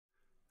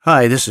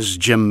Hi, this is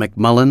Jim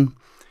McMullan.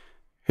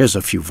 Here's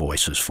a few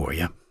voices for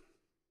you.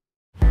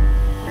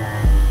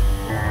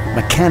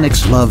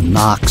 Mechanics love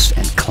knocks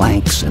and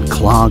clanks and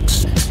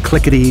clonks and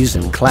clickities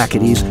and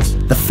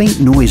clackities, the faint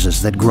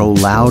noises that grow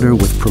louder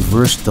with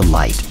perverse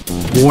delight,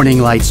 warning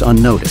lights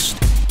unnoticed,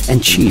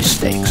 and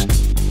cheesesteaks.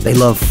 They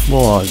love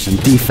flaws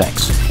and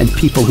defects and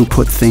people who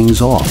put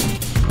things off.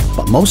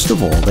 But most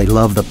of all, they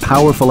love the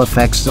powerful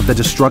effects of the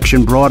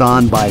destruction brought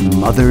on by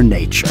Mother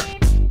Nature.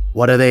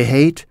 What do they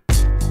hate?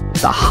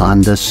 The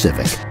Honda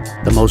Civic,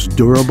 the most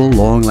durable,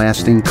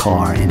 long-lasting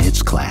car in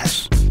its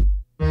class.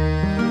 You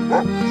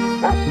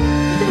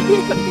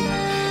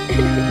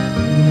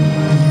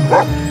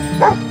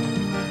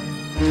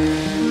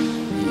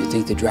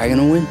think the dragon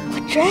will win?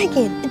 What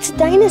dragon? It's a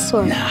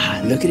dinosaur.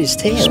 Nah, look at his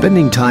tail.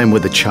 Spending time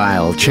with a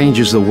child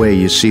changes the way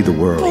you see the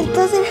world. But it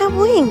doesn't have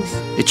wings.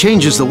 It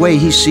changes the way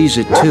he sees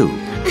it, too.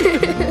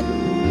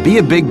 Be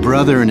a big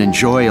brother and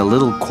enjoy a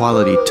little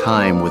quality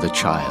time with a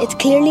child. It's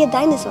clearly a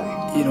dinosaur.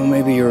 You know,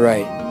 maybe you're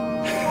right.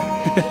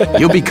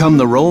 You'll become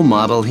the role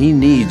model he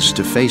needs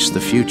to face the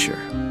future.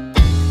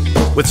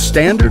 With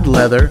standard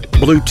leather,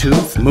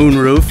 Bluetooth,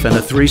 moonroof, and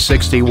a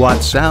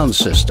 360-watt sound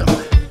system,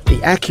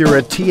 the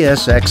Acura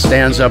TSX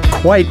stands up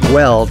quite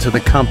well to the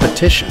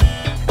competition.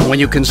 And when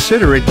you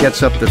consider it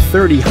gets up to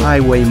 30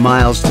 highway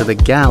miles to the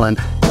gallon,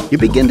 you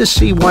begin to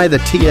see why the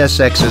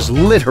TSX is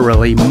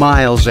literally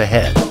miles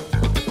ahead.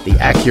 The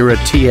Acura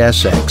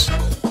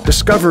TSX.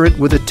 Discover it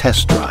with a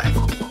test drive.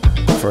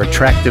 For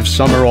attractive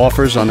summer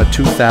offers on the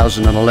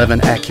 2011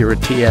 Acura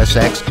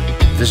TSX,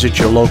 visit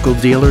your local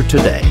dealer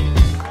today.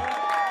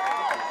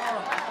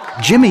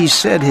 Jimmy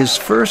said his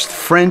first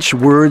French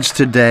words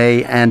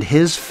today, and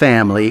his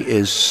family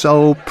is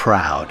so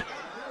proud.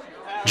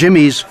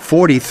 Jimmy's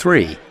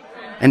 43,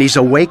 and he's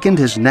awakened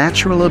his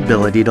natural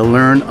ability to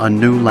learn a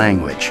new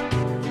language.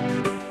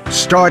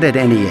 Start at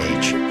any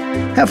age.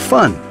 Have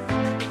fun.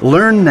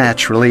 Learn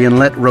naturally and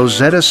let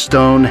Rosetta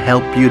Stone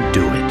help you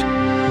do it.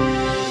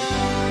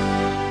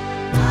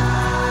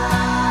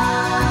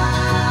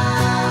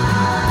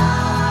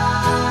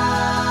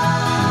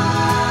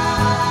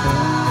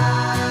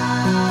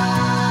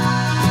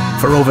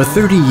 For over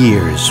 30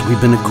 years,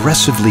 we've been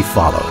aggressively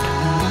followed.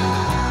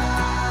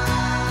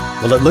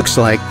 Well, it looks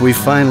like we've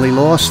finally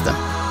lost them.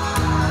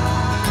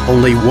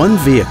 Only one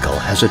vehicle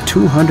has a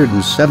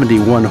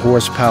 271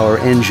 horsepower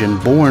engine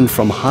born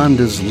from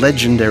Honda's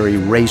legendary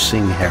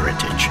racing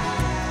heritage.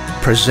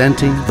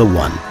 Presenting the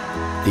one,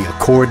 the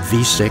Accord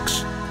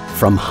V6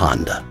 from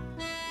Honda.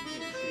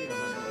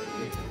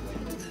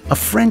 A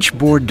French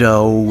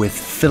Bordeaux with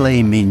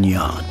filet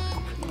mignon.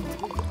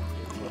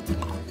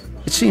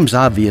 It seems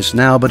obvious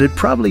now, but it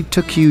probably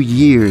took you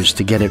years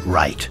to get it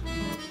right.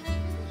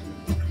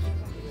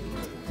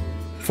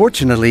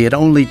 Fortunately, it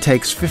only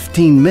takes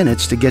 15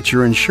 minutes to get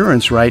your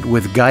insurance right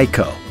with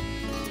Geico.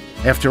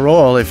 After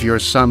all, if your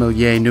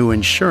sommelier knew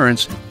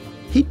insurance,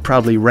 he'd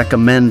probably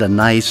recommend a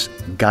nice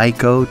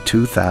Geico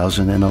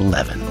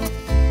 2011.